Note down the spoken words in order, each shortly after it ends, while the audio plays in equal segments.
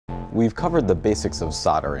We've covered the basics of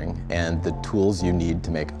soldering and the tools you need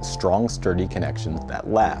to make strong, sturdy connections that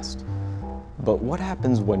last. But what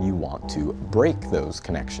happens when you want to break those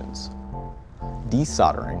connections?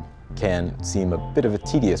 Desoldering can seem a bit of a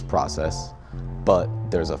tedious process, but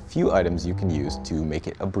there's a few items you can use to make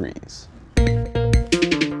it a breeze.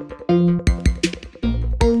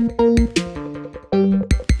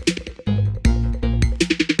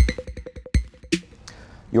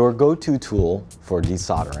 Your go-to tool for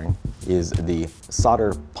desoldering is the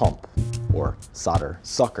solder pump, or solder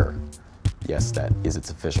sucker. Yes, that is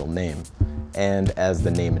its official name. And as the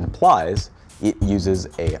name implies, it uses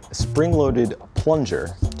a spring-loaded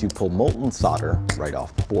plunger to pull molten solder right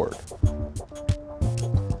off the board.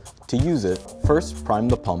 To use it, first prime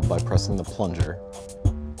the pump by pressing the plunger,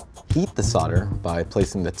 heat the solder by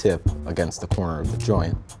placing the tip against the corner of the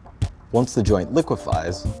joint. Once the joint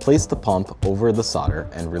liquefies, place the pump over the solder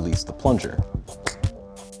and release the plunger.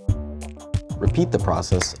 Repeat the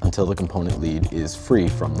process until the component lead is free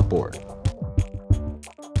from the board.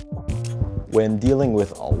 When dealing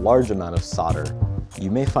with a large amount of solder,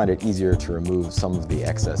 you may find it easier to remove some of the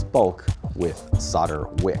excess bulk with solder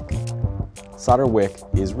wick. Solder wick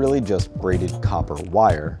is really just braided copper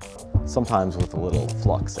wire, sometimes with a little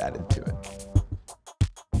flux added to it.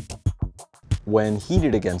 When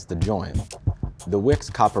heated against the joint, the wick's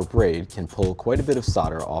copper braid can pull quite a bit of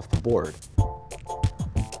solder off the board.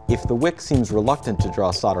 If the wick seems reluctant to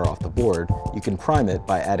draw solder off the board, you can prime it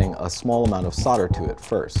by adding a small amount of solder to it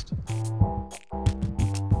first.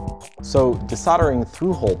 So desoldering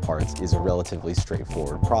through-hole parts is a relatively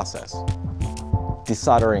straightforward process.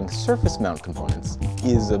 Desoldering surface mount components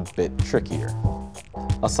is a bit trickier.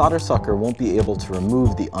 A solder sucker won't be able to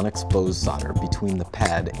remove the unexposed solder between the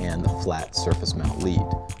pad and the flat surface mount lead.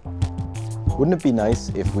 Wouldn't it be nice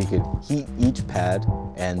if we could heat each pad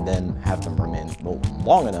and then have them remain molten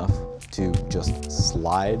long enough to just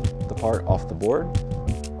slide the part off the board?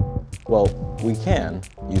 Well, we can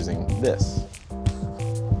using this.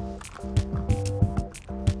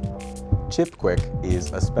 ChipQuik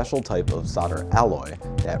is a special type of solder alloy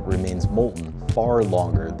that remains molten far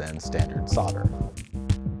longer than standard solder.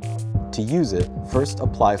 To use it, first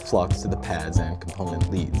apply flux to the pads and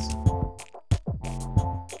component leads.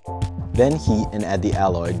 Then heat and add the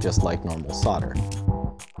alloy just like normal solder.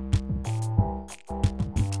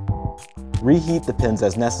 Reheat the pins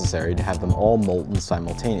as necessary to have them all molten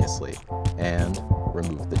simultaneously, and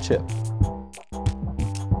remove the chip.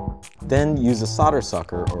 Then use a solder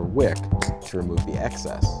sucker or wick to remove the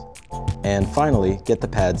excess. And finally, get the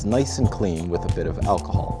pads nice and clean with a bit of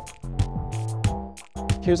alcohol.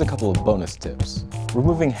 Here's a couple of bonus tips.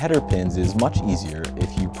 Removing header pins is much easier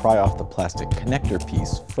if you pry off the plastic connector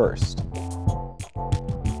piece first.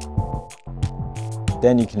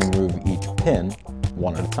 Then you can remove each pin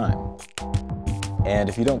one at a time. And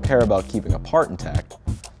if you don't care about keeping a part intact,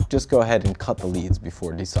 just go ahead and cut the leads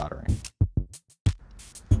before desoldering.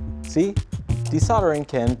 See, desoldering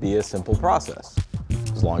can be a simple process,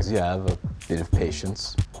 as long as you have a bit of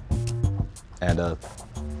patience and a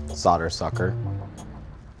solder sucker,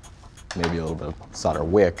 maybe a little bit of solder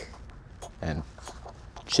wick, and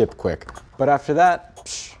ChipQuik. But after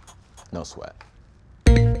that, no sweat.